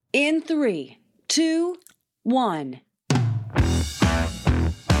In 3, 2, 1.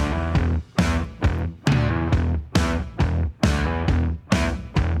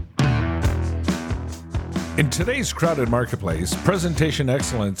 In today's crowded marketplace, presentation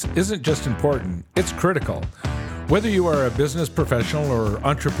excellence isn't just important, it's critical. Whether you are a business professional or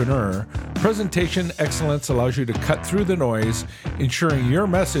entrepreneur, presentation excellence allows you to cut through the noise, ensuring your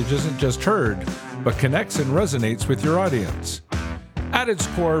message isn't just heard, but connects and resonates with your audience. At its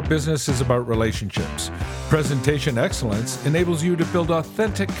core, business is about relationships. Presentation excellence enables you to build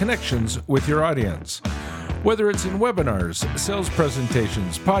authentic connections with your audience. Whether it's in webinars, sales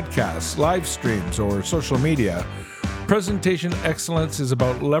presentations, podcasts, live streams, or social media, presentation excellence is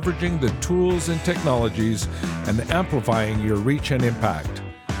about leveraging the tools and technologies and amplifying your reach and impact.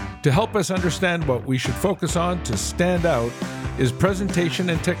 To help us understand what we should focus on to stand out is presentation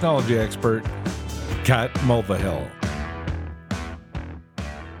and technology expert, Kat Mulvihill.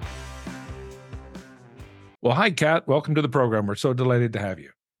 Well, hi, Kat. Welcome to the program. We're so delighted to have you.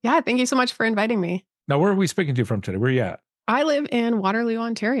 Yeah, thank you so much for inviting me. Now, where are we speaking to from today? Where are you at? I live in Waterloo,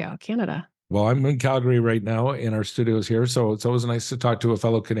 Ontario, Canada. Well, I'm in Calgary right now in our studios here, so it's always nice to talk to a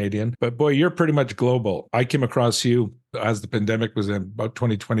fellow Canadian. But boy, you're pretty much global. I came across you as the pandemic was in about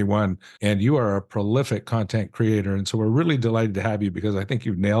 2021, and you are a prolific content creator. And so we're really delighted to have you because I think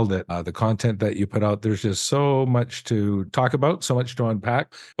you've nailed it. The content that you put out, there's just so much to talk about, so much to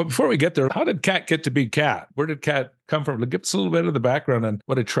unpack. But before we get there, how did Kat get to be Kat? Where did Kat come from? Give us a little bit of the background on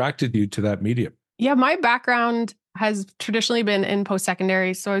what attracted you to that medium. Yeah, my background has traditionally been in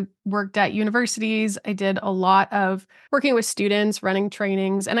post-secondary. So I worked at universities. I did a lot of working with students, running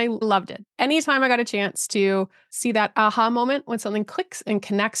trainings, and I loved it. Anytime I got a chance to see that aha moment when something clicks and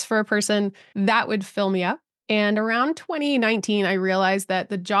connects for a person, that would fill me up. And around 2019, I realized that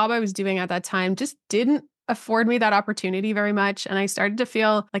the job I was doing at that time just didn't afford me that opportunity very much. And I started to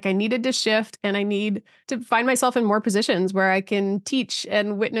feel like I needed to shift and I need to find myself in more positions where I can teach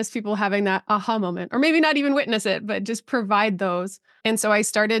and witness people having that aha moment, or maybe not even witness it, but just provide those. And so I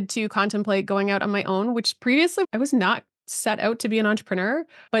started to contemplate going out on my own, which previously I was not set out to be an entrepreneur,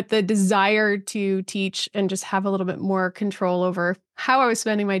 but the desire to teach and just have a little bit more control over how I was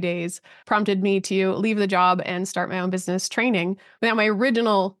spending my days prompted me to leave the job and start my own business training. Now, my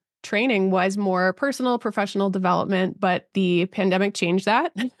original training was more personal, professional development, but the pandemic changed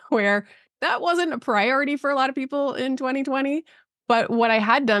that, where that wasn't a priority for a lot of people in 2020. But what I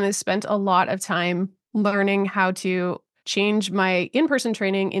had done is spent a lot of time learning how to change my in-person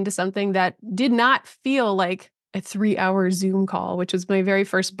training into something that did not feel like a 3-hour Zoom call, which was my very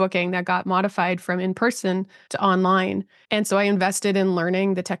first booking that got modified from in-person to online. And so I invested in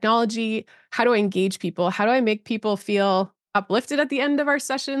learning the technology. How do I engage people? How do I make people feel uplifted at the end of our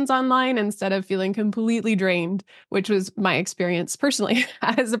sessions online instead of feeling completely drained, which was my experience personally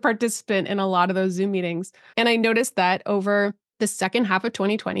as a participant in a lot of those Zoom meetings. And I noticed that over the second half of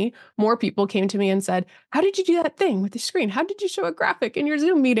 2020, more people came to me and said, how did you do that thing with the screen? How did you show a graphic in your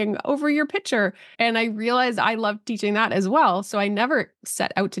Zoom meeting over your picture? And I realized I loved teaching that as well. So I never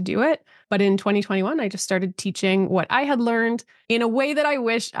set out to do it. But in 2021, I just started teaching what I had learned in a way that I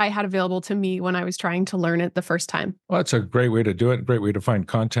wish I had available to me when I was trying to learn it the first time. Well, that's a great way to do it, great way to find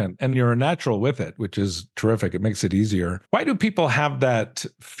content. And you're a natural with it, which is terrific. It makes it easier. Why do people have that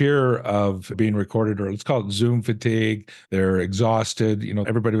fear of being recorded, or let's call it Zoom fatigue? They're exhausted.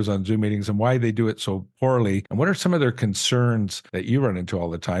 Everybody was on Zoom meetings, and why they do it so poorly. And what are some of their concerns that you run into all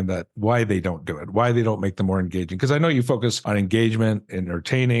the time, that why they don't do it, why they don't make them more engaging? Because I know you focus on engagement,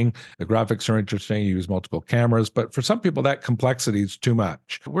 entertaining, the graphics are interesting, you use multiple cameras, but for some people that complexity is too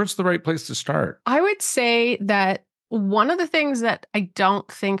much. Where's the right place to start? I would say that one of the things that I don't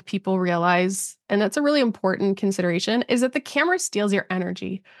think people realize, and that's a really important consideration, is that the camera steals your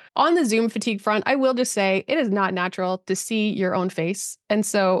energy. On the Zoom fatigue front, I will just say it is not natural to see your own face. And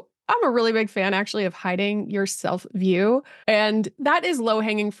so I'm a really big fan actually of hiding your self-view. And that is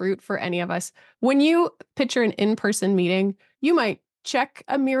low-hanging fruit for any of us. When you picture an in-person meeting, you might check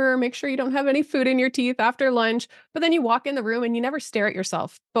a mirror, make sure you don't have any food in your teeth after lunch, but then you walk in the room and you never stare at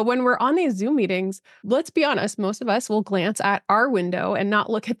yourself. But when we're on these Zoom meetings, let's be honest, most of us will glance at our window and not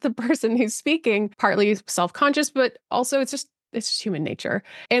look at the person who's speaking, partly self-conscious, but also it's just human nature.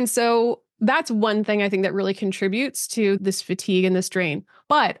 And so that's one thing I think that really contributes to this fatigue and this drain.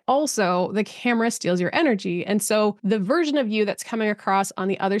 But also the camera steals your energy. And so the version of you that's coming across on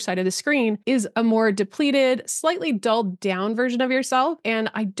the other side of the screen is a more depleted, slightly dulled down version of yourself.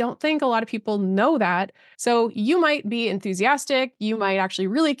 And I don't think a lot of people know that. So you might be enthusiastic, you might actually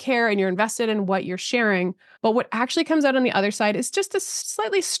really care, and you're invested in what you're sharing. But what actually comes out on the other side is just a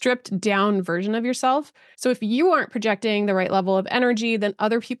slightly stripped down version of yourself. So if you aren't projecting the right level of energy, then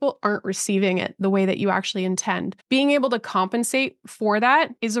other people aren't receiving it the way that you actually intend. Being able to compensate for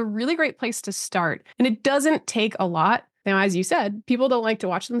that is a really great place to start. And it doesn't take a lot. Now, as you said, people don't like to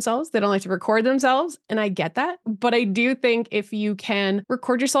watch themselves. They don't like to record themselves. And I get that. But I do think if you can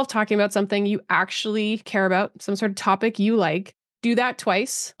record yourself talking about something you actually care about, some sort of topic you like, do that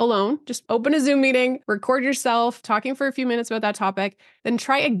twice alone. Just open a Zoom meeting, record yourself talking for a few minutes about that topic, then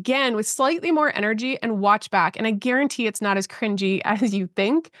try again with slightly more energy and watch back. And I guarantee it's not as cringy as you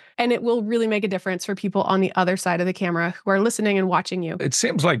think. And it will really make a difference for people on the other side of the camera who are listening and watching you. It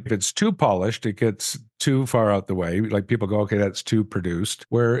seems like if it's too polished, it gets too far out the way. Like people go, okay, that's too produced.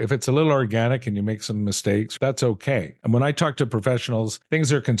 Where if it's a little organic and you make some mistakes, that's okay. And when I talk to professionals, things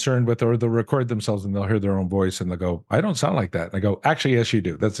they're concerned with, or they'll record themselves and they'll hear their own voice and they'll go, I don't sound like that. And I go, actually, yes, you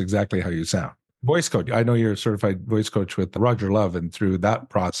do. That's exactly how you sound. Voice coach. I know you're a certified voice coach with Roger Love, and through that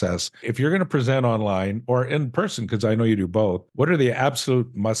process, if you're going to present online or in person, because I know you do both, what are the absolute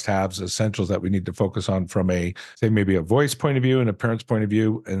must-haves, essentials that we need to focus on from a, say, maybe a voice point of view and a parent's point of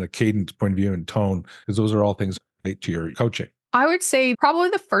view and a cadence point of view and tone, because those are all things relate to your coaching. I would say probably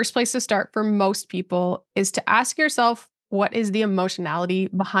the first place to start for most people is to ask yourself, what is the emotionality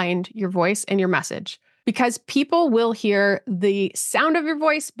behind your voice and your message? Because people will hear the sound of your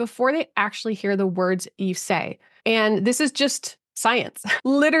voice before they actually hear the words you say. And this is just science.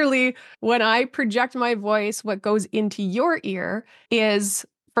 Literally, when I project my voice, what goes into your ear is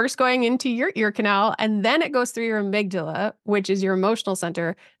first going into your ear canal, and then it goes through your amygdala, which is your emotional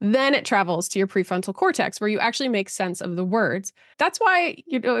center. Then it travels to your prefrontal cortex, where you actually make sense of the words. That's why,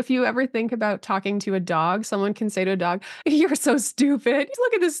 if you ever think about talking to a dog, someone can say to a dog, you're so stupid.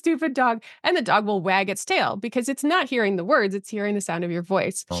 Look at this stupid dog. And the dog will wag its tail because it's not hearing the words, it's hearing the sound of your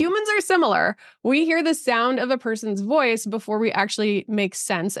voice. Oh. Humans are similar. We hear the sound of a person's voice before we actually make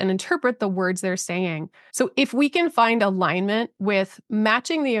sense and interpret the words they're saying. So if we can find alignment with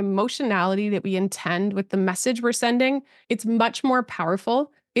matching the emotionality that we intend with the message we're sending, it's much more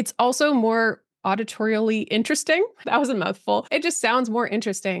powerful. It's also more auditorially interesting. That was a mouthful. It just sounds more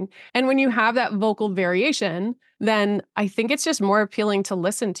interesting. And when you have that vocal variation, then I think it's just more appealing to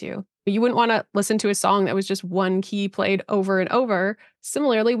listen to. You wouldn't want to listen to a song that was just one key played over and over.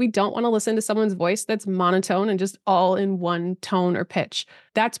 Similarly, we don't want to listen to someone's voice that's monotone and just all in one tone or pitch.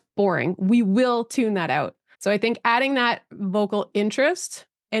 That's boring. We will tune that out. So I think adding that vocal interest,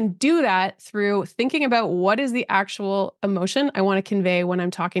 and do that through thinking about what is the actual emotion I want to convey when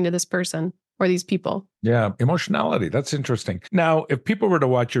I'm talking to this person or these people. Yeah, emotionality. That's interesting. Now, if people were to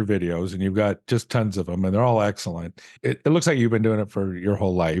watch your videos, and you've got just tons of them and they're all excellent, it looks like you've been doing it for your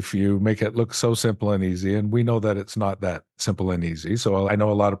whole life. You make it look so simple and easy. And we know that it's not that simple and easy. So I know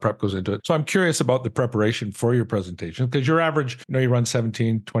a lot of prep goes into it. So I'm curious about the preparation for your presentation, because your average, you run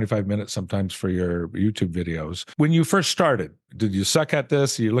 17, 25 minutes sometimes for your YouTube videos. When you first started, did you suck at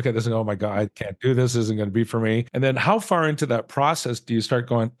this? You look at this and go, oh my God, I can't do this. This isn't going to be for me. And then how far into that process do you start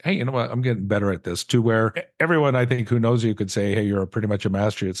going, hey, you know what? I'm getting better at this, to where everyone I think who knows you could say, hey, you're pretty much a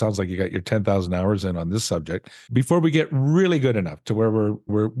master. It sounds like you got your 10,000 hours in on this subject. Before we get really good enough to where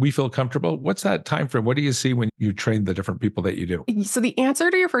we feel comfortable, what's that time frame? What do you see when you train the different people that you do? So the answer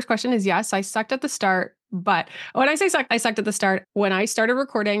to your first question is yes, I sucked at the start. But when I say sucked, I sucked at the start. When I started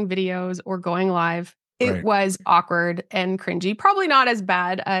recording videos or going live, it was awkward and cringy. Probably not as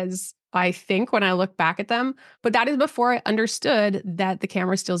bad as I think when I look back at them, but that is before I understood that the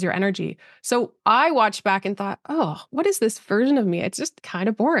camera steals your energy. So I watched back and thought, oh, what is this version of me? It's just kind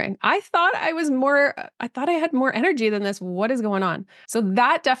of boring. I thought I had more energy than this. What is going on? So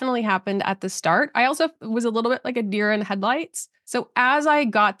that definitely happened at the start. I also was a little bit like a deer in headlights. So as I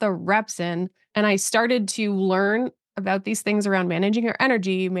got the reps in and I started to learn about these things around managing your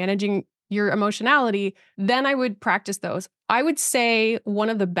energy, managing your emotionality, then I would practice those. I would say one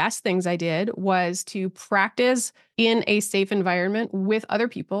of the best things I did was to practice in a safe environment with other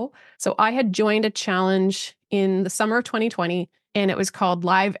people. So I had joined a challenge in the summer of 2020, and it was called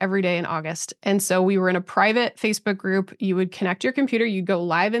Live Every Day in August. And so we were in a private Facebook group. You would connect your computer, you'd go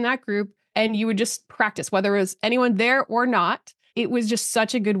live in that group, and you would just practice, whether it was anyone there or not. It was just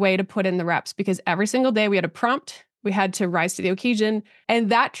such a good way to put in the reps, because every single day we had a prompt. We had to rise to the occasion,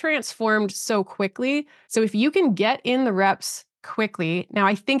 and that transformed so quickly. So if you can get in the reps quickly, now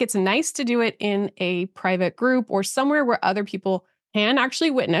I think it's nice to do it in a private group or somewhere where other people can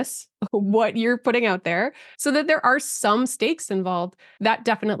actually witness what you're putting out there, so that there are some stakes involved. That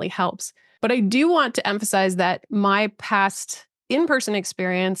definitely helps. But I do want to emphasize that my past in-person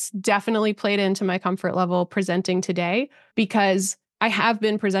experience definitely played into my comfort level presenting today, because I have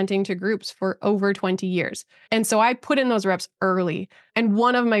been presenting to groups for over 20 years. And so I put in those reps early. And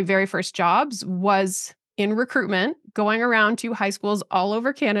one of my very first jobs was in recruitment, going around to high schools all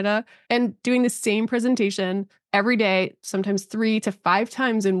over Canada and doing the same presentation every day, sometimes 3 to 5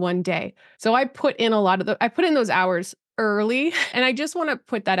 times in one day. So I put in I put in those hours early. And I just want to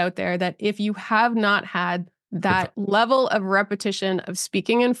put that out there that if you have not had that level of repetition of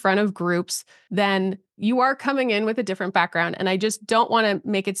speaking in front of groups, then you are coming in with a different background. And I just don't want to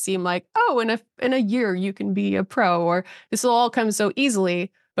make it seem like, oh, in a year you can be a pro, or this will all come so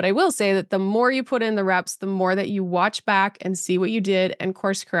easily. But I will say that the more you put in the reps, the more that you watch back and see what you did and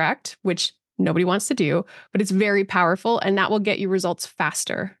course correct, which nobody wants to do, but it's very powerful and that will get you results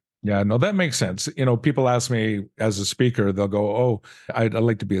faster. Yeah, no, that makes sense. People ask me as a speaker, they'll go, oh, I'd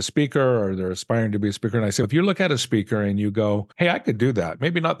like to be a speaker, or they're aspiring to be a speaker. And I say, if you look at a speaker and you go, hey, I could do that.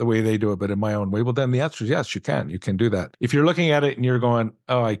 Maybe not the way they do it, but in my own way. Well, then the answer is yes, you can. You can do that. If you're looking at it and you're going,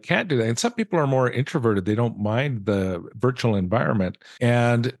 oh, I can't do that. And some people are more introverted. They don't mind the virtual environment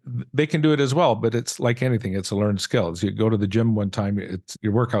and they can do it as well. But it's like anything, it's a learned skill. You go to the gym one time,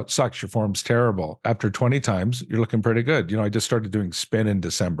 your workout sucks, your form's terrible. After 20 times, you're looking pretty good. I just started doing spin in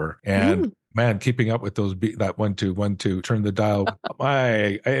December. And man, keeping up with those that 1 2 1 2, turn the dial.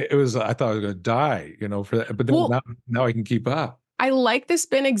 I thought I was going to die, for that. But then now I can keep up. I like the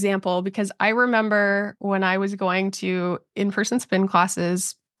spin example because I remember when I was going to in-person spin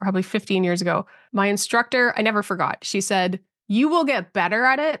classes probably 15 years ago, my instructor, I never forgot. She said, "You will get better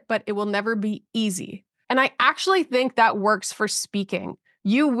at it, but it will never be easy." And I actually think that works for speaking.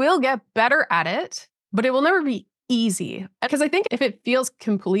 You will get better at it, but it will never be easy. Because I think if it feels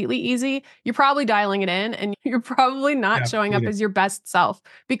completely easy, you're probably dialing it in and you're probably not showing up as your best self,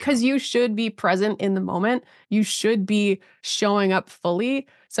 because you should be present in the moment. You should be showing up fully.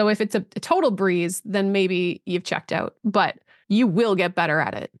 So if it's a total breeze, then maybe you've checked out, but you will get better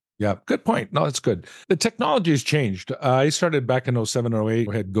at it. Yeah, good point. No, that's good. The technology has changed. I started back in 07, 08.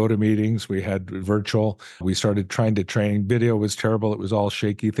 We had GoToMeetings. We had virtual. We started trying to train. Video was terrible. It was all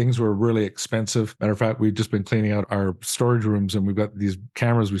shaky. Things were really expensive. Matter of fact, we've just been cleaning out our storage rooms and we've got these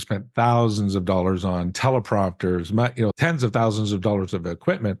cameras we spent thousands of dollars on, teleprompters, tens of thousands of dollars of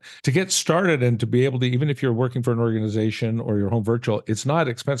equipment to get started and to be able to, even if you're working for an organization or your home virtual, it's not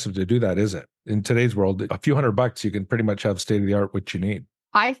expensive to do that, is it? In today's world, a few $100, you can pretty much have state of the art what you need.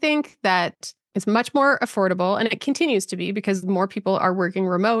 I think that it's much more affordable, and it continues to be because more people are working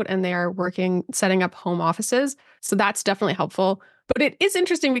remote and they are setting up home offices. So that's definitely helpful. But it is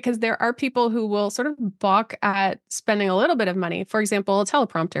interesting because there are people who will sort of balk at spending a little bit of money. For example, a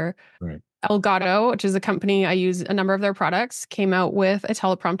teleprompter. Right. Elgato, which is a company I use a number of their products, came out with a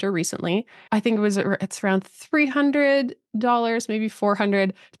teleprompter recently. I think it's around $300, maybe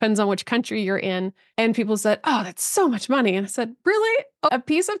 $400, depends on which country you're in. And people said, "Oh, that's so much money." And I said, "Really? A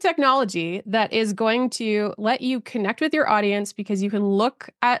piece of technology that is going to let you connect with your audience because you can look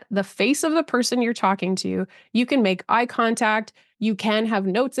at the face of the person you're talking to, you can make eye contact, you can have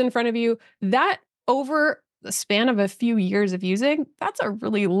notes in front of you." That over the span of a few years of using, that's a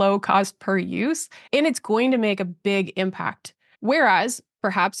really low cost per use, and it's going to make a big impact. Whereas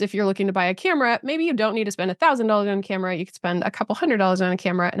perhaps if you're looking to buy a camera, maybe you don't need to spend $1,000 on a camera. You could spend a couple $100 on a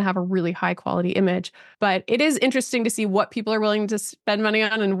camera and have a really high quality image. But it is interesting to see what people are willing to spend money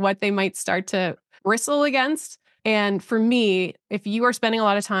on and what they might start to bristle against. And for me, if you are spending a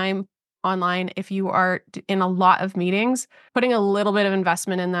lot of time online, if you are in a lot of meetings, putting a little bit of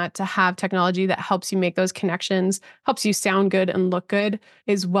investment in that to have technology that helps you make those connections, helps you sound good and look good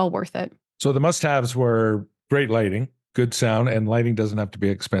is well worth it. So the must-haves were great lighting, good sound, and lighting doesn't have to be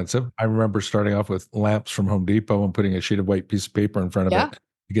expensive. I remember starting off with lamps from Home Depot and putting a sheet of white piece of paper in front of it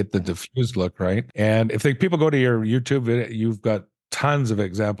to get the diffused look right. And if people go to your YouTube video, you've got tons of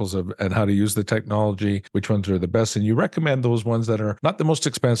examples of and how to use the technology, which ones are the best. And you recommend those ones that are not the most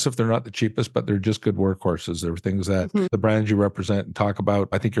expensive, they're not the cheapest, but they're just good workhorses. They're things that the brands you represent and talk about.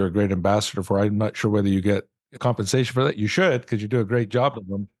 I think you're a great ambassador for. I'm not sure whether you get compensation for that. You should, because you do a great job of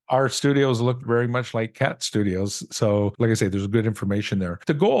them. Our studios look very much like cat studios. So like I say, there's good information there.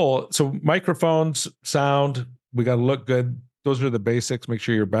 The goal, so microphones, sound, we got to look good. Those are the basics. Make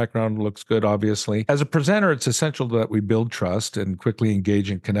sure your background looks good, obviously. As a presenter, it's essential that we build trust and quickly engage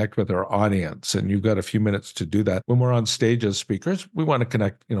and connect with our audience. And you've got a few minutes to do that. When we're on stage as speakers, we want to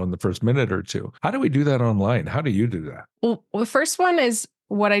connect, in the first minute or two. How do we do that online? How do you do that? Well, the first one is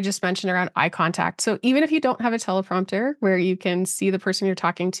what I just mentioned around eye contact. So even if you don't have a teleprompter where you can see the person you're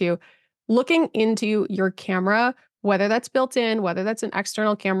talking to, looking into your camera whether that's built in, whether that's an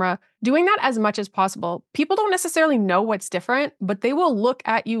external camera, doing that as much as possible. People don't necessarily know what's different, but they will look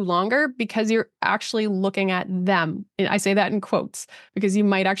at you longer because you're actually looking at them. And I say that in quotes because you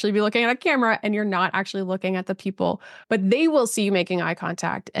might actually be looking at a camera and you're not actually looking at the people, but they will see you making eye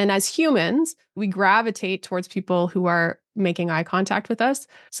contact. And as humans, we gravitate towards people who are making eye contact with us.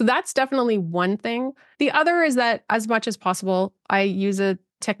 So that's definitely one thing. The other is that as much as possible, I use a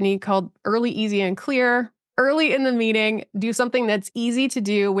technique called early, easy, and clear. Early in the meeting, do something that's easy to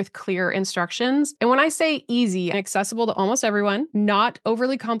do with clear instructions. And when I say easy and accessible to almost everyone, not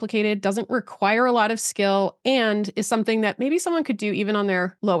overly complicated, doesn't require a lot of skill, and is something that maybe someone could do even on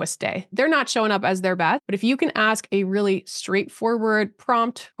their lowest day. They're not showing up as their best, but if you can ask a really straightforward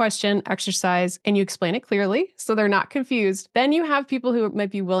prompt question exercise and you explain it clearly so they're not confused, then you have people who might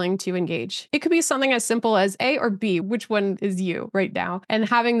be willing to engage. It could be something as simple as A or B, which one is you right now, and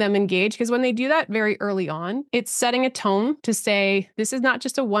having them engage, because when they do that very early on, it's setting a tone to say, this is not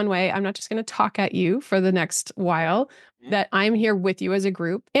just a one way. I'm not just going to talk at you for the next while, that I'm here with you as a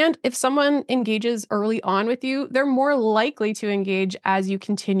group. And if someone engages early on with you, they're more likely to engage as you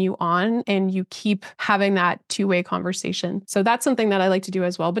continue on and you keep having that two-way conversation. So that's something that I like to do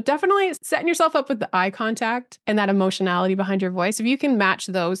as well. But definitely setting yourself up with the eye contact and that emotionality behind your voice. If you can match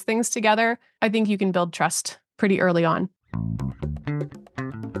those things together, I think you can build trust pretty early on.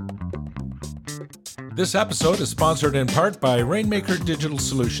 This episode is sponsored in part by Rainmaker Digital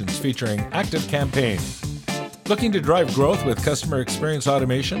Solutions, featuring Active Campaign. Looking to drive growth with customer experience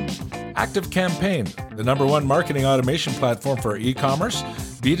automation? Active Campaign, the #1 marketing automation platform for e-commerce,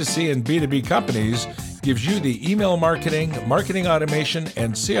 B2C and B2B companies, gives you the email marketing, marketing automation,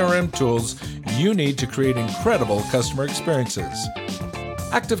 and CRM tools you need to create incredible customer experiences.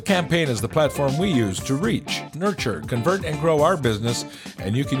 Active Campaign is the platform we use to reach, nurture, convert, and grow our business,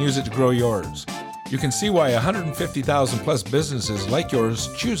 and you can use it to grow yours. You can see why 150,000 plus businesses like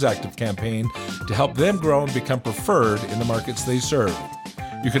yours choose Active Campaign to help them grow and become preferred in the markets they serve.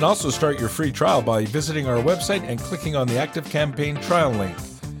 You can also start your free trial by visiting our website and clicking on the Active Campaign trial link.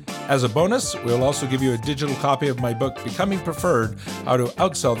 As a bonus, we'll also give you a digital copy of my book, Becoming Preferred: How to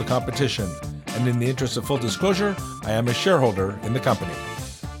Outsell the Competition. And in the interest of full disclosure, I am a shareholder in the company.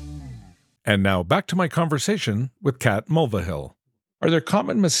 And now back to my conversation with Kat Mulvihill. Are there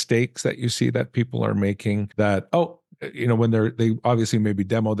common mistakes that you see that people are making that, when they obviously maybe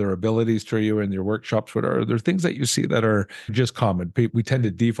demo their abilities to you in your workshops? Are there things that you see that are just common? We tend to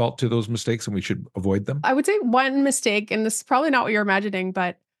default to those mistakes and we should avoid them? I would say one mistake, and this is probably not what you're imagining,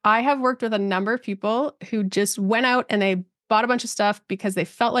 but I have worked with a number of people who just went out and they bought a bunch of stuff because they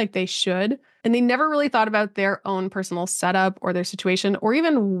felt like they should, and they never really thought about their own personal setup or their situation or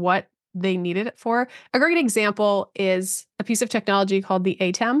even what they needed it for. A great example is a piece of technology called the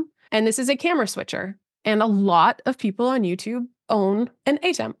ATEM. And this is a camera switcher. And a lot of people on YouTube own an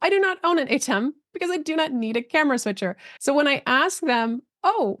ATEM. I do not own an ATEM because I do not need a camera switcher. So when I ask them,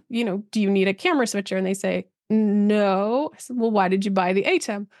 do you need a camera switcher? And they say, no. I said, well, why did you buy the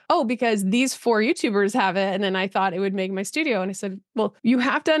ATEM? Oh, because these 4 YouTubers have it. And then I thought it would make my studio. And I said, well, you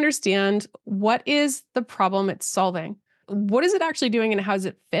have to understand what is the problem it's solving. What is it actually doing and how does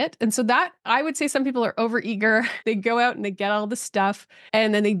it fit? And so that, I would say some people are overeager. They go out and they get all the stuff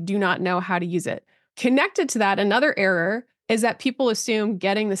and then they do not know how to use it. Connected to that, another error is that people assume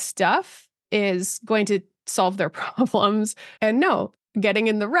getting the stuff is going to solve their problems. And no, getting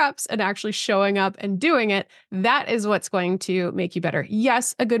in the reps and actually showing up and doing it, that is what's going to make you better.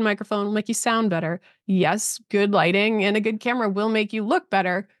 Yes, a good microphone will make you sound better. Yes, good lighting and a good camera will make you look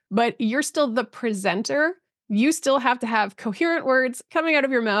better, but you're still the presenter. You still have to have coherent words coming out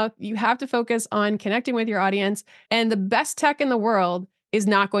of your mouth. You have to focus on connecting with your audience. And the best tech in the world is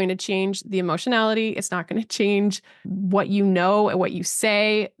not going to change the emotionality. It's not going to change what you know and what you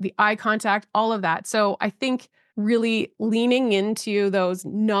say, the eye contact, all of that. So I think really leaning into those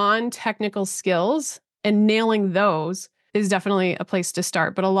non-technical skills and nailing those is definitely a place to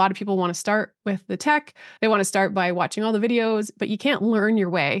start. But a lot of people want to start with the tech. They want to start by watching all the videos, but you can't learn your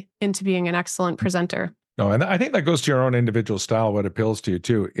way into being an excellent presenter. No, and I think that goes to your own individual style, what appeals to you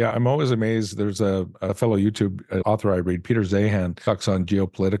too. Yeah, I'm always amazed. There's a fellow YouTube author I read, Peter Zahan, talks on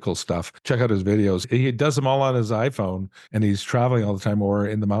geopolitical stuff. Check out his videos. He does them all on his iPhone, and he's traveling all the time or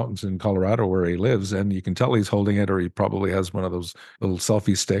in the mountains in Colorado where he lives. And you can tell he's holding it, or he probably has one of those little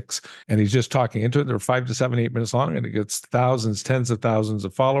selfie sticks. And he's just talking into it. They're 5 to 7, 8 minutes long, and it gets thousands, tens of thousands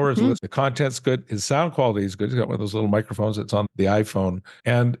of followers. Mm-hmm. The content's good. His sound quality is good. He's got one of those little microphones that's on the iPhone.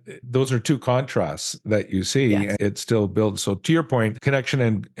 And those are two contrasts that you see, Yes. it still builds. So to your point,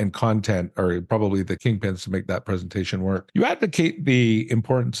 connection and content are probably the kingpins to make that presentation work. You advocate the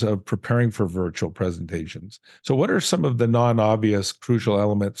importance of preparing for virtual presentations. So what are some of the non-obvious crucial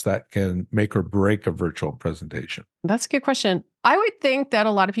elements that can make or break a virtual presentation? That's a good question. I would think that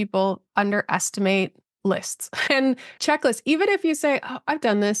a lot of people underestimate lists and checklists. Even if you say, oh, I've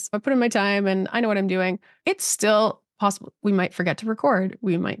done this, I put in my time and I know what I'm doing, it's still possible. We might forget to record.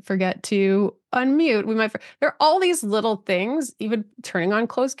 We might forget to unmute. There are all these little things, even turning on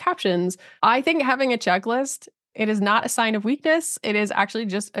closed captions. I think having a checklist, it is not a sign of weakness. It is actually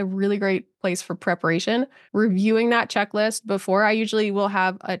just a really great place for preparation. Reviewing that checklist before, I usually will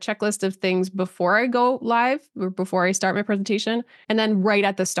have a checklist of things before I go live or before I start my presentation, and then right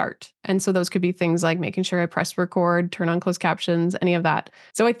at the start. And so those could be things like making sure I press record, turn on closed captions, any of that.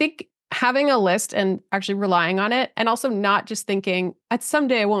 So I think having a list and actually relying on it, and also not just thinking, at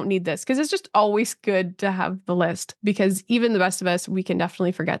someday I won't need this, because it's just always good to have the list, because even the best of us, we can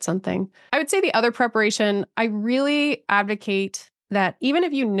definitely forget something. I would say the other preparation, I really advocate that even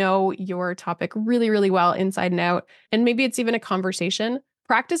if you know your topic really, really well inside and out, and maybe it's even a conversation,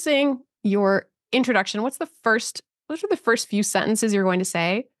 practicing your introduction. What are the first few sentences you're going to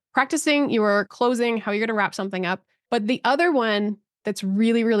say? Practicing your closing, how you're going to wrap something up. But the other one that's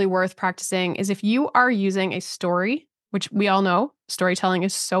really, really worth practicing is if you are using a story, which we all know storytelling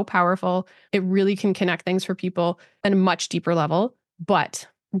is so powerful. It really can connect things for people at a much deeper level. But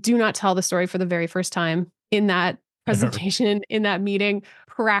do not tell the story for the very first time in that presentation, in that meeting.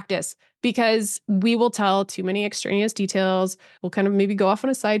 Practice, because we will tell too many extraneous details. We'll kind of maybe go off on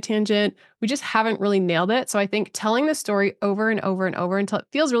a side tangent. We just haven't really nailed it. So I think telling the story over and over and over until it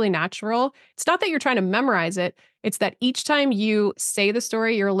feels really natural. It's not that you're trying to memorize it. It's that each time you say the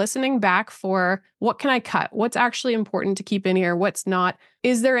story, you're listening back for, what can I cut? What's actually important to keep in here? What's not?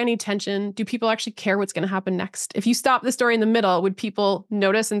 Is there any tension? Do people actually care what's going to happen next? If you stop the story in the middle, would people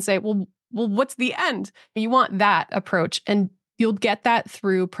notice and say, well, what's the end? You want that approach. And you'll get that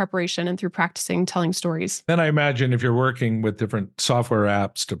through preparation and through practicing telling stories. Then I imagine if you're working with different software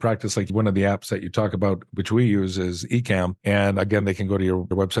apps to practice, like one of the apps that you talk about, which we use, is Ecamm. And again, they can go to your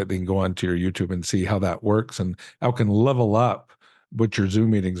website, they can go onto your YouTube and see how that works and how it can level up what your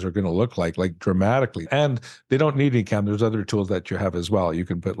Zoom meetings are going to look like dramatically. And they don't need Ecamm. There's other tools that you have as well. You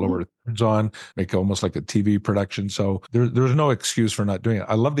can put lower thirds on, make it almost like a TV production. So there's no excuse for not doing it.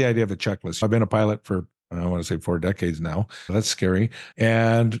 I love the idea of a checklist. I've been a pilot for, I want to say 4 decades now. That's scary.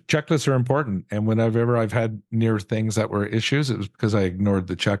 And checklists are important. And whenever I've had near things that were issues, it was because I ignored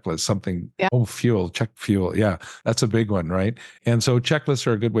the checklist. Something, check fuel. Yeah, that's a big one, right? And so checklists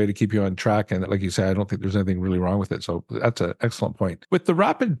are a good way to keep you on track. And like you say, I don't think there's anything really wrong with it. So that's an excellent point. With the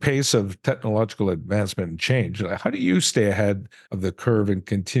rapid pace of technological advancement and change, how do you stay ahead of the curve and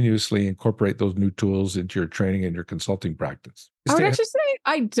continuously incorporate those new tools into your training and your consulting practice? I would actually say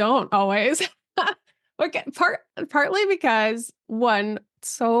I don't always. Okay, partly because one,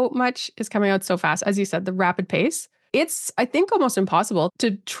 so much is coming out so fast. As you said, the rapid pace. It's, I think, almost impossible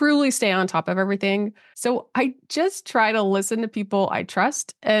to truly stay on top of everything. So I just try to listen to people I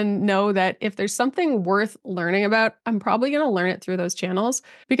trust and know that if there's something worth learning about, I'm probably going to learn it through those channels.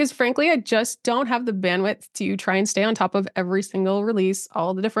 Because frankly, I just don't have the bandwidth to try and stay on top of every single release,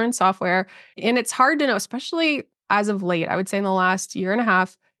 all the different software. And it's hard to know, especially as of late. I would say in the last year and a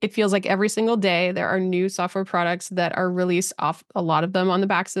half, it feels like every single day there are new software products that are released, off a lot of them on the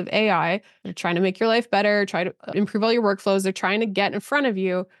backs of AI. They're trying to make your life better, try to improve all your workflows. They're trying to get in front of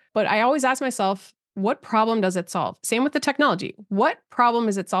you. But I always ask myself, what problem does it solve? Same with the technology. What problem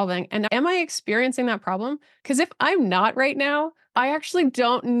is it solving? And am I experiencing that problem? Because if I'm not right now, I actually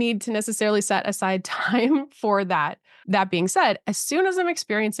don't need to necessarily set aside time for that. That being said, as soon as I'm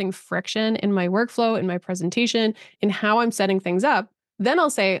experiencing friction in my workflow, in my presentation, in how I'm setting things up, then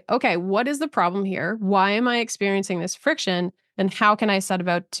I'll say, okay, what is the problem here? Why am I experiencing this friction? And how can I set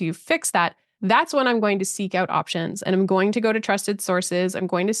about to fix that? That's when I'm going to seek out options, and I'm going to go to trusted sources. I'm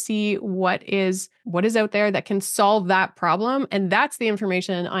going to see what is out there that can solve that problem. And that's the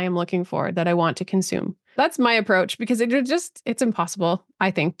information I am looking for, that I want to consume. That's my approach, because it's impossible,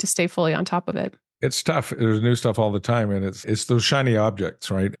 I think, to stay fully on top of it. It's tough. There's new stuff all the time, and it's those shiny objects,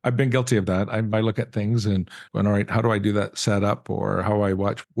 right? I've been guilty of that. I look at things and going, all right, how do I do that setup, or how I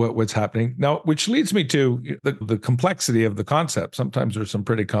watch what's happening now? Which leads me to the complexity of the concept. Sometimes there's some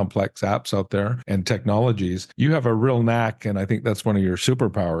pretty complex apps out there and technologies. You have a real knack, and I think that's one of your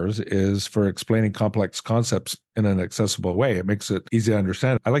superpowers, is for explaining complex concepts in an accessible way. It makes it easy to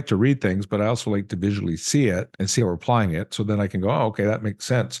understand. I like to read things, but I also like to visually see it and see how we're applying it. So then I can go, oh, okay, that makes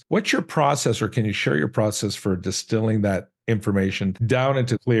sense. What's your process, or can you share your process for distilling that information down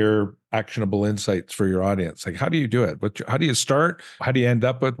into clear, actionable insights for your audience? Like, how do you do it? How do you start? How do you end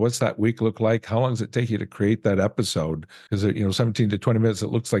up with? What's that week look like? How long does it take you to create that episode? Is it, 17 to 20 minutes? It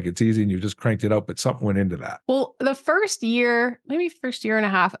looks like it's easy and you just cranked it out, but something went into that. Well, the first year, maybe first year and a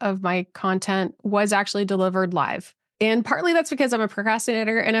half of my content was actually delivered live. And partly that's because I'm a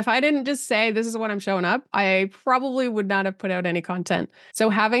procrastinator. And if I didn't just say, this is when I'm showing up, I probably would not have put out any content.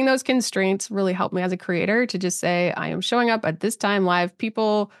 So having those constraints really helped me as a creator to just say, I am showing up at this time live.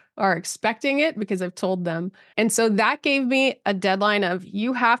 People are expecting it because I've told them. And so that gave me a deadline of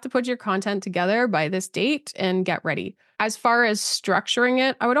you have to put your content together by this date and get ready. As far as structuring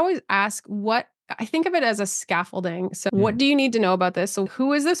it, I would always ask I think of it as a scaffolding. So what do you need to know about this? So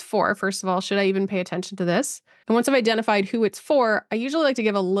who is this for? First of all, should I even pay attention to this? And once I've identified who it's for, I usually like to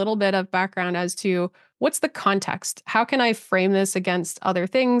give a little bit of background as to what's the context? How can I frame this against other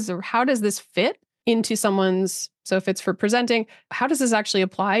things? Or how does this fit into so if it's for presenting, how does this actually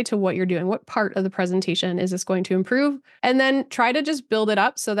apply to what you're doing? What part of the presentation is this going to improve? And then try to just build it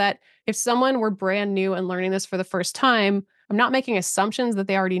up so that if someone were brand new and learning this for the first time, I'm not making assumptions that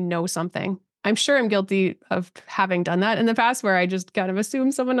they already know something. I'm sure I'm guilty of having done that in the past where I just kind of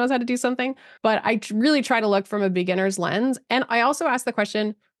assume someone knows how to do something, but I really try to look from a beginner's lens. And I also ask the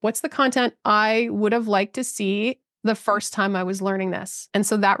question, what's the content I would have liked to see the first time I was learning this? And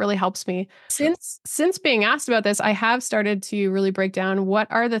so that really helps me. Since being asked about this, I have started to really break down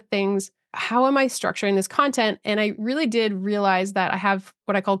what are the things, how am I structuring this content? And I really did realize that I have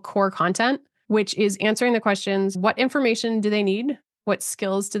what I call core content, which is answering the questions, what information do they need? What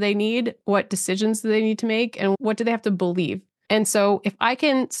skills do they need? What decisions do they need to make? And what do they have to believe? And so if I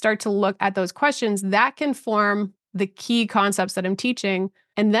can start to look at those questions, that can form the key concepts that I'm teaching.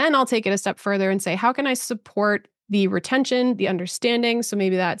 And then I'll take it a step further and say, how can I support the retention, the understanding? So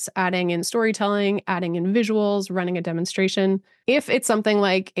maybe that's adding in storytelling, adding in visuals, running a demonstration. If it's something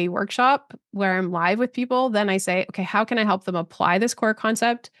like a workshop where I'm live with people, then I say, okay, how can I help them apply this core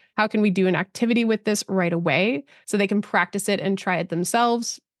concept? How can we do an activity with this right away so they can practice it and try it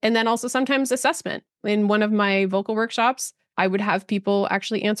themselves? And then also sometimes assessment. In one of my vocal workshops, I would have people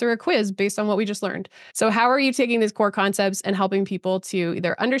actually answer a quiz based on what we just learned. So how are you taking these core concepts and helping people to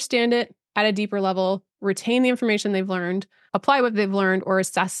either understand it at a deeper level, retain the information they've learned, apply what they've learned, or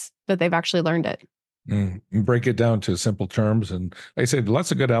assess that they've actually learned it? And break it down to simple terms. And like I said,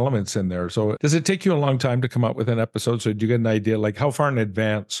 lots of good elements in there. So does it take you a long time to come up with an episode? So do you get an idea, like how far in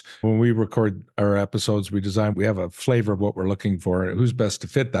advance when we record our episodes, we have a flavor of what we're looking for, who's best to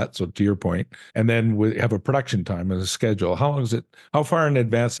fit that. So to your point, and then we have a production time and a schedule. How far in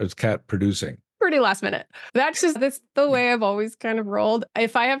advance is Kat producing? Pretty last minute. That's the way I've always kind of rolled.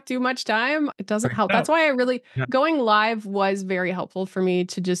 If I have too much time, it doesn't help. That's why going live was very helpful for me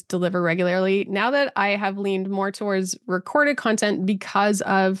to just deliver regularly. Now that I have leaned more towards recorded content because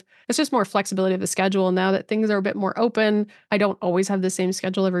of, it's just more flexibility of the schedule. Now that things are a bit more open, I don't always have the same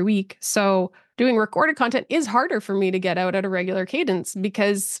schedule every week. So doing recorded content is harder for me to get out at a regular cadence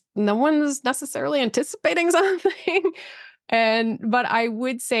because no one's necessarily anticipating something. But I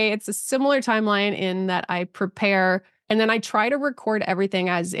would say it's a similar timeline in that I prepare and then I try to record everything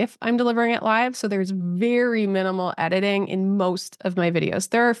as if I'm delivering it live. So there's very minimal editing in most of my videos.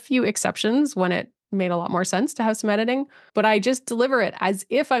 There are a few exceptions when it made a lot more sense to have some editing, but I just deliver it as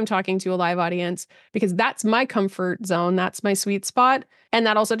if I'm talking to a live audience because that's my comfort zone. That's my sweet spot. And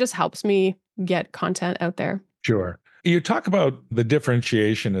that also just helps me get content out there. Sure. You talk about the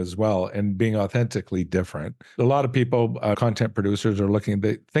differentiation as well and being authentically different. A lot of people, content producers are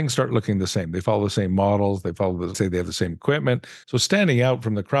things start looking the same. They follow the same models. They have the same equipment. So standing out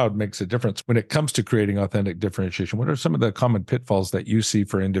from the crowd makes a difference when it comes to creating authentic differentiation. What are some of the common pitfalls that you see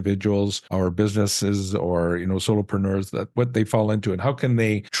for individuals or businesses or, solopreneurs what they fall into and how can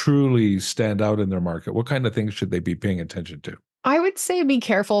they truly stand out in their market? What kind of things should they be paying attention to? I would say be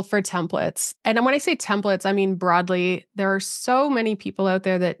careful for templates. And when I say templates, I mean broadly, there are so many people out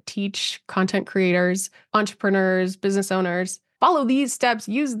there that teach content creators, entrepreneurs, business owners, follow these steps,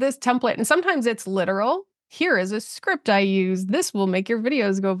 use this template. And sometimes it's literal. Here is a script I use. This will make your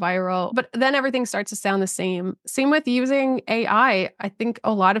videos go viral. But then everything starts to sound the same. Same with using AI. I think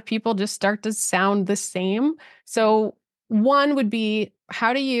a lot of people just start to sound the same. So one would be,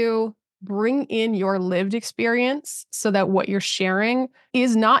 how do you bring in your lived experience so that what you're sharing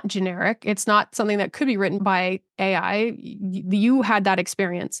is not generic. It's not something that could be written by AI. You had that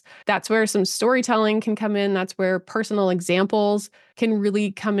experience. That's where some storytelling can come in. That's where personal examples can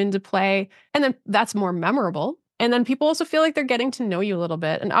really come into play. And then that's more memorable. And then people also feel like they're getting to know you a little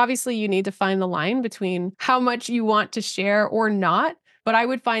bit. And obviously you need to find the line between how much you want to share or not. But I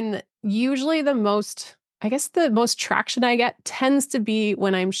would find that usually the most I guess the most traction I get tends to be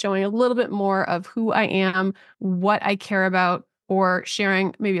when I'm showing a little bit more of who I am, what I care about, or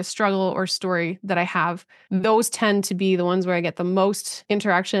sharing maybe a struggle or story that I have. Those tend to be the ones where I get the most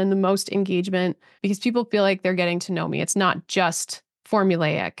interaction, the most engagement, because people feel like they're getting to know me. It's not just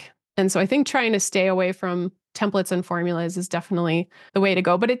formulaic. And so I think trying to stay away from templates and formulas is definitely the way to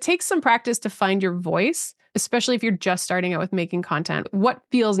go. But it takes some practice to find your voice, especially if you're just starting out with making content. What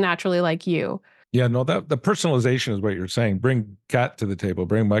feels naturally like you? Yeah, no, that the personalization is what you're saying. Bring Kat to the table,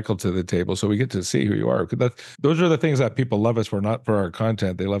 bring Michael to the table, so we get to see who you are. Those are the things that people love us for, not for our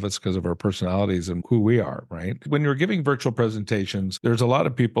content. They love us because of our personalities and who we are, right? When you're giving virtual presentations, there's a lot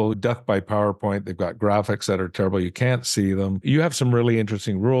of people death by PowerPoint. They've got graphics that are terrible. You can't see them. You have some really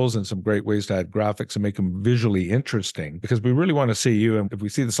interesting rules and some great ways to add graphics and make them visually interesting, because we really want to see you. And if we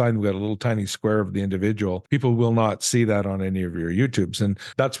see the slide, we've got a little tiny square of the individual. People will not see that on any of your YouTubes. And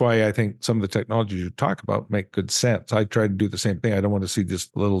that's why I think some of the technology you talk about make good sense. I try to do the same thing. I don't want to see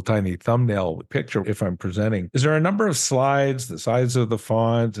just a little tiny thumbnail picture if I'm presenting. Is there a number of slides, the size of the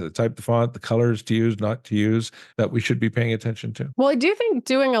font, the type of font, the colors to use, not to use, that we should be paying attention to? Well, I do think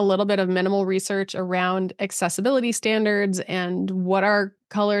doing a little bit of minimal research around accessibility standards and what are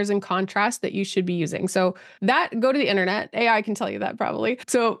colors and contrast that you should be using. So that, go to the internet. AI can tell you that probably.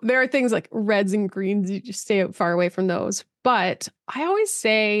 So there are things like reds and greens. You just stay far away from those. But I always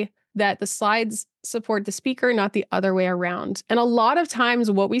say that the slides support the speaker, not the other way around. And a lot of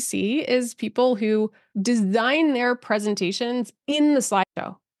times what we see is people who design their presentations in the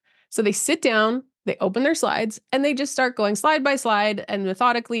slideshow. So they sit down, they open their slides, and they just start going slide by slide and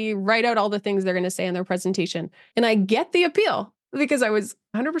methodically write out all the things they're going to say in their presentation. And I get the appeal because I was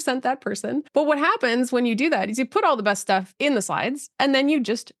 100% that person. But what happens when you do that is you put all the best stuff in the slides and then you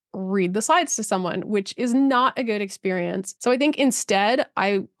just read the slides to someone, which is not a good experience. So I think instead,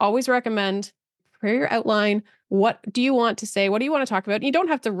 I always recommend prepare your outline. What do you want to say? What do you want to talk about? You don't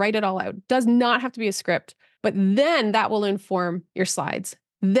have to write it all out. It does not have to be a script, but then that will inform your slides.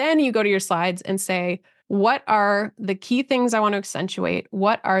 Then you go to your slides and say, what are the key things I want to accentuate?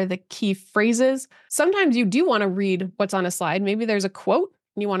 What are the key phrases? Sometimes you do want to read what's on a slide. Maybe there's a quote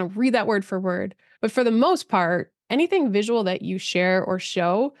and you want to read that word for word. But for the most part, anything visual that you share or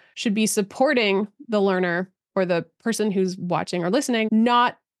show should be supporting the learner or the person who's watching or listening,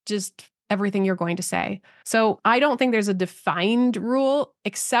 not just everything you're going to say. So I don't think there's a defined rule,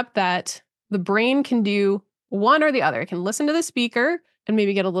 except that the brain can do one or the other. It can listen to the speaker and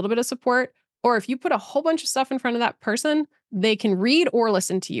maybe get a little bit of support. Or if you put a whole bunch of stuff in front of that person, they can read or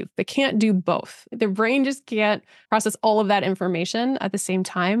listen to you. They can't do both. Their brain just can't process all of that information at the same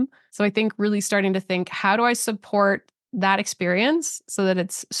time. So I think really starting to think, how do I support that experience so that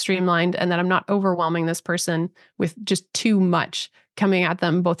it's streamlined and that I'm not overwhelming this person with just too much coming at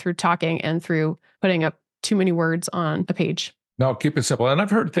them, both through talking and through putting up too many words on a page. No, keep it simple. And I've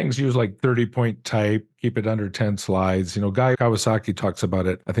heard things use like 30-point type, keep it under 10 slides. You know, Guy Kawasaki talks about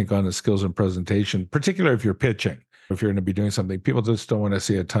it, I think, on his skills and presentation, particularly if you're pitching. If you're going to be doing something, people just don't want to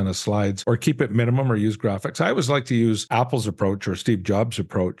see a ton of slides, or keep it minimum or use graphics. I always like to use Apple's approach or Steve Jobs'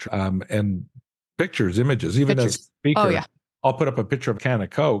 approach, and pictures, images, even as a speaker. Oh, yeah. I'll put up a picture of a can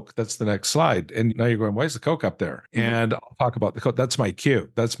of Coke. That's the next slide. And now you're going, why is the Coke up there? And I'll talk about the Coke. That's my cue.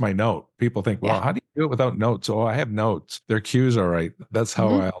 That's my note. People think, well, how do you do it without notes? Oh, I have notes. Their cues are right. That's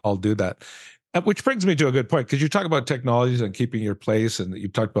how I'll do that. Which brings me to a good point, because you talk about technologies and keeping your place, and you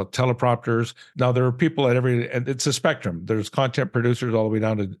talked about teleprompters. Now, there are people at and it's a spectrum. There's content producers all the way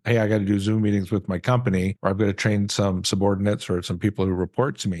down to, hey, I got to do Zoom meetings with my company, or I've got to train some subordinates or some people who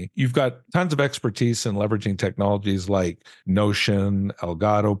report to me. You've got tons of expertise in leveraging technologies like Notion,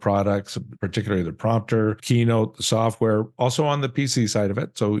 Elgato products, particularly the prompter, Keynote, the software, also on the PC side of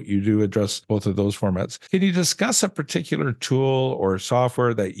it. So you do address both of those formats. Can you discuss a particular tool or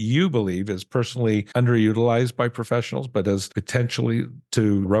software that you believe is personally underutilized by professionals, but as potentially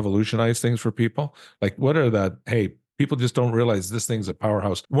to revolutionize things for people? Like, what are the, hey, people just don't realize this thing's a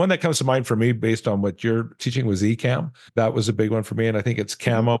powerhouse. One that comes to mind for me based on what you're teaching was Ecamm. That was a big one for me. And I think it's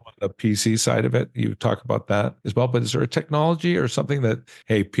Camo on the PC side of it. You talk about that as well. But is there a technology or something that,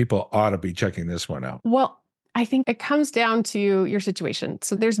 hey, people ought to be checking this one out? Well, I think it comes down to your situation.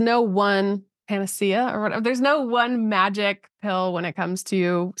 So there's no one panacea or whatever. There's no one magic pill when it comes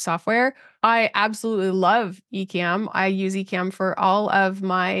to software. I absolutely love Ecamm. I use Ecamm for all of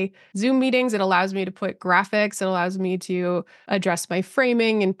my Zoom meetings. It allows me to put graphics. It allows me to address my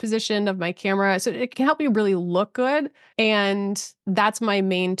framing and position of my camera. So it can help me really look good. And that's my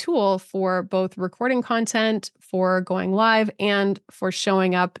main tool for both recording content, for going live, and for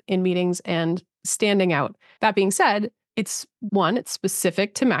showing up in meetings and standing out. That being said, it's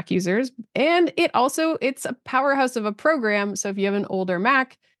specific to Mac users, and it's a powerhouse of a program. So if you have an older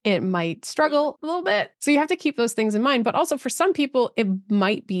Mac, it might struggle a little bit. So you have to keep those things in mind. But also for some people, it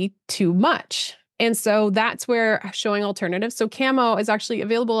might be too much. And so that's where showing alternatives. So Camo is actually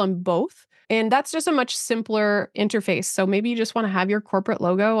available on both. And that's just a much simpler interface. So maybe you just want to have your corporate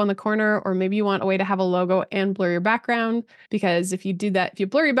logo on the corner, or maybe you want a way to have a logo and blur your background. Because if you do that, if you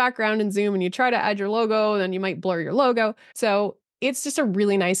blur your background in Zoom and you try to add your logo, then you might blur your logo. So it's just a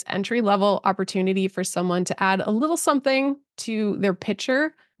really nice entry level opportunity for someone to add a little something to their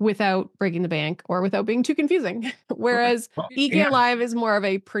picture without breaking the bank or without being too confusing. Whereas Ecamm Live is more of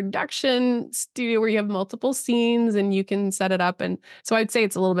a production studio where you have multiple scenes and you can set it up. And so I'd say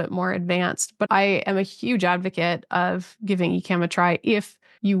it's a little bit more advanced, but I am a huge advocate of giving Ecamm a try if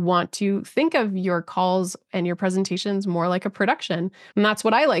you want to think of your calls and your presentations more like a production. And that's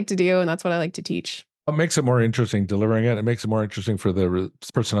what I like to do. And that's what I like to teach. It makes it more interesting delivering it. It makes it more interesting for the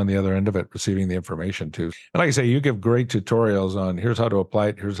person on the other end of it receiving the information too. And like I say, you give great tutorials on here's how to apply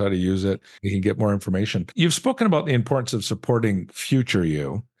it, here's how to use it. You can get more information. You've spoken about the importance of supporting future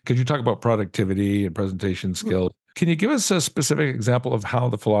you. Could you talk about productivity and presentation skills? Can you give us a specific example of how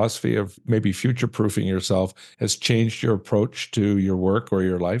the philosophy of maybe future-proofing yourself has changed your approach to your work or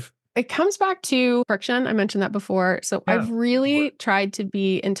your life? It comes back to friction. I mentioned that before. So I've really tried to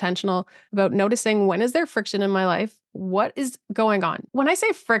be intentional about noticing when is there friction in my life? What is going on? When I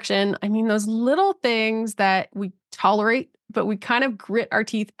say friction, I mean those little things that we tolerate, but we kind of grit our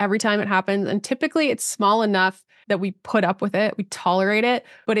teeth every time it happens. And typically it's small enough that we put up with it, we tolerate it,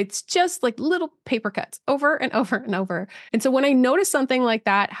 but it's just like little paper cuts over and over and over. And so when I notice something like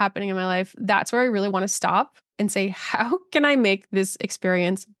that happening in my life, that's where I really want to stop and say, how can I make this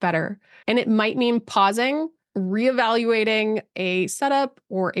experience better? And it might mean pausing, reevaluating a setup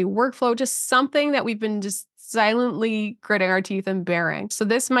or a workflow, just something that we've been just silently gritting our teeth and bearing. So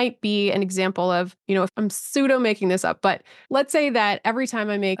this might be an example of, if I'm pseudo making this up, but let's say that every time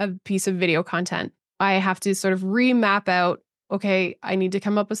I make a piece of video content, I have to sort of remap out, okay, I need to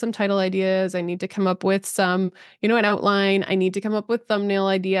come up with some title ideas. I need to come up with some, an outline. I need to come up with thumbnail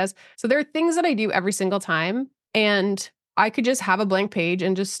ideas. So there are things that I do every single time. And I could just have a blank page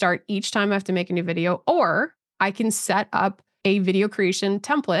and just start each time I have to make a new video. Or I can set up a video creation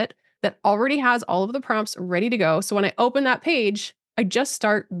template that already has all of the prompts ready to go. So when I open that page, I just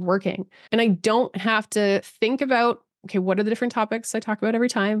start working. And I don't have to think about, okay, what are the different topics I talk about every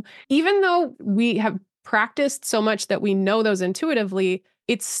time? Even though we have practiced so much that we know those intuitively,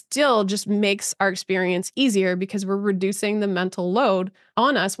 it still just makes our experience easier because we're reducing the mental load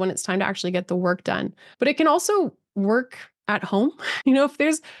on us when it's time to actually get the work done. But it can also work at home. If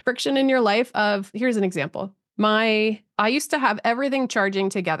there's friction in your life here's an example. I used to have everything charging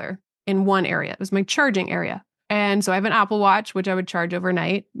together in one area. It was my charging area. And so I have an Apple Watch, which I would charge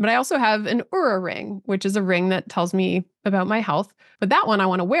overnight, but I also have an Oura ring, which is a ring that tells me about my health. But that one I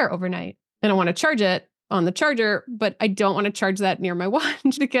want to wear overnight and I want to charge it on the charger, but I don't want to charge that near my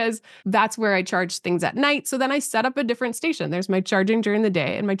watch because that's where I charge things at night. So then I set up a different station. There's my charging during the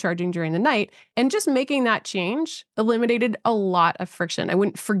day and my charging during the night. And just making that change eliminated a lot of friction. I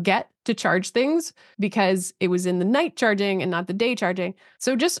wouldn't forget to charge things because it was in the night charging and not the day charging.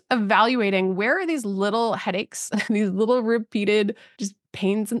 So just evaluating where are these little headaches, these little repeated just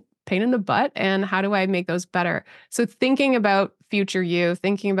pain in the butt, and how do I make those better? So thinking about future you,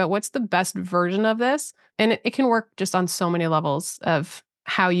 thinking about what's the best version of this, and it can work just on so many levels of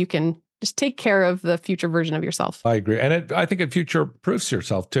how you can just take care of the future version of yourself. I agree. And I think it future proofs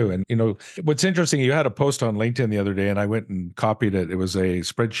yourself too. And, what's interesting, you had a post on LinkedIn the other day and I went and copied it. It was a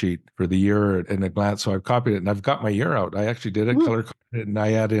spreadsheet for the year in a glance. So I've copied it and I've got my year out. I actually did it, color coded it, and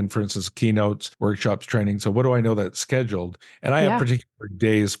I add in, for instance, keynotes, workshops, training. So what do I know that's scheduled? And I have particular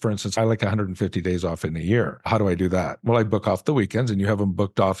days, for instance, I like 150 days off in a year. How do I do that? Well, I book off the weekends and you have them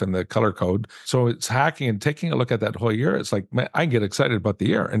booked off in the color code. So it's hacking and taking a look at that whole year. It's like, man, I get excited about the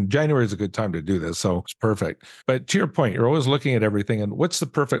year. And January is a good time to do this. So it's perfect. But to your point, you're always looking at everything. And what's the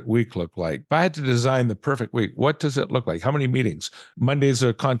perfect week look like? If I had to design the perfect week, what does it look like? How many meetings? Monday's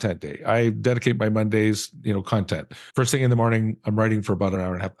a content day. I dedicate my Mondays, content. First thing in the morning, I'm writing for about an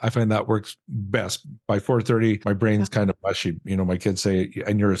hour and a half. I find that works best. By 4:30, my brain's kind of mushy. My kids say,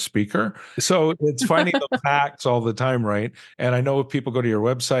 and you're a speaker. So it's finding the facts all the time, right? And I know if people go to your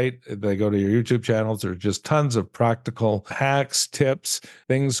website, they go to your YouTube channels, there's just tons of practical hacks, tips,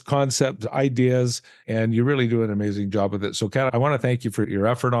 things, concepts, ideas, and you really do an amazing job with it. So Kat, I want to thank you for your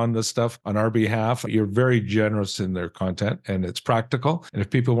effort on this stuff on our behalf. You're very generous in their content and it's practical. And if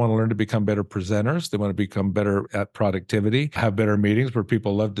people want to learn to become better presenters, they want to become better at productivity, have better meetings where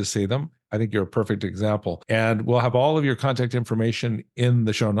people love to see them, I think you're a perfect example. And we'll have all of your contact information in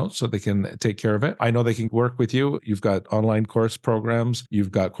the show notes so they can take care of it. I know they can work with you. You've got online course programs,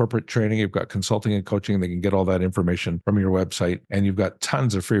 you've got corporate training, you've got consulting and coaching. They can get all that information from your website, and you've got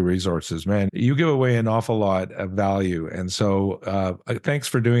tons of free resources. Man, you give away an awful lot of value. And so thanks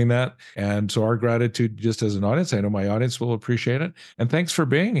for doing that. And so our gratitude just as an audience, I know my audience will appreciate it. And thanks for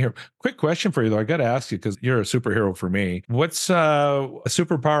being here. Quick question for you, though. I got to ask you, because you're a superhero for me. What's a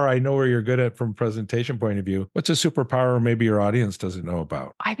superpower I know where you're good at from a presentation point of view? What's a superpower maybe your audience doesn't know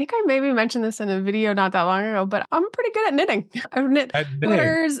about? I think I maybe mentioned this in a video not that long ago, but I'm pretty good at knitting. I've knit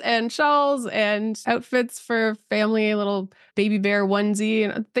sweaters and shawls and outfits for family, a little baby bear onesie,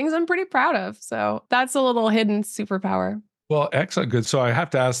 and things I'm pretty proud of. So that's a little hidden superpower. Well, excellent. Good. So I have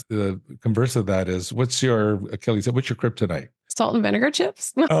to ask, the converse of that is, what's your Achilles? What's your kryptonite? Salt and vinegar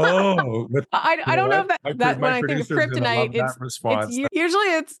chips. Oh, I don't know if that when I think of kryptonite, usually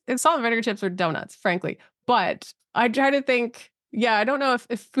it's salt and vinegar chips or donuts, frankly. But I try to think, yeah, I don't know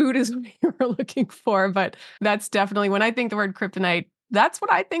if food is what you were looking for, but that's definitely, when I think the word kryptonite, that's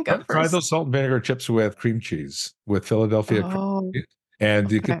what I think of Try first. those salt and vinegar chips with cream cheese, with Philadelphia cream cheese. And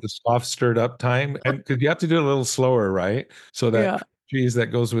you get the soft stirred up time, and because you have to do it a little slower, right? So that cheese that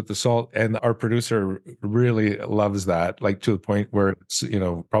goes with the salt, and our producer really loves that, like to the point where it's,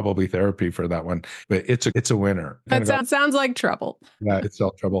 probably therapy for that one. But it's a winner. That sounds like trouble. Yeah, it's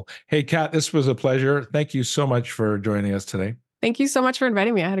all trouble. Hey, Kat, this was a pleasure. Thank you so much for joining us today. Thank you so much for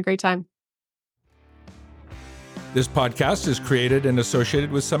inviting me. I had a great time. This podcast is created and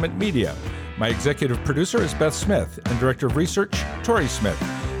associated with Summit Media. My executive producer is Beth Smith, and director of research, Tori Smith.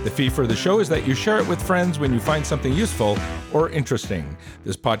 The fee for the show is that you share it with friends when you find something useful or interesting.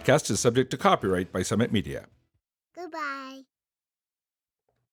 This podcast is subject to copyright by Summit Media. Goodbye.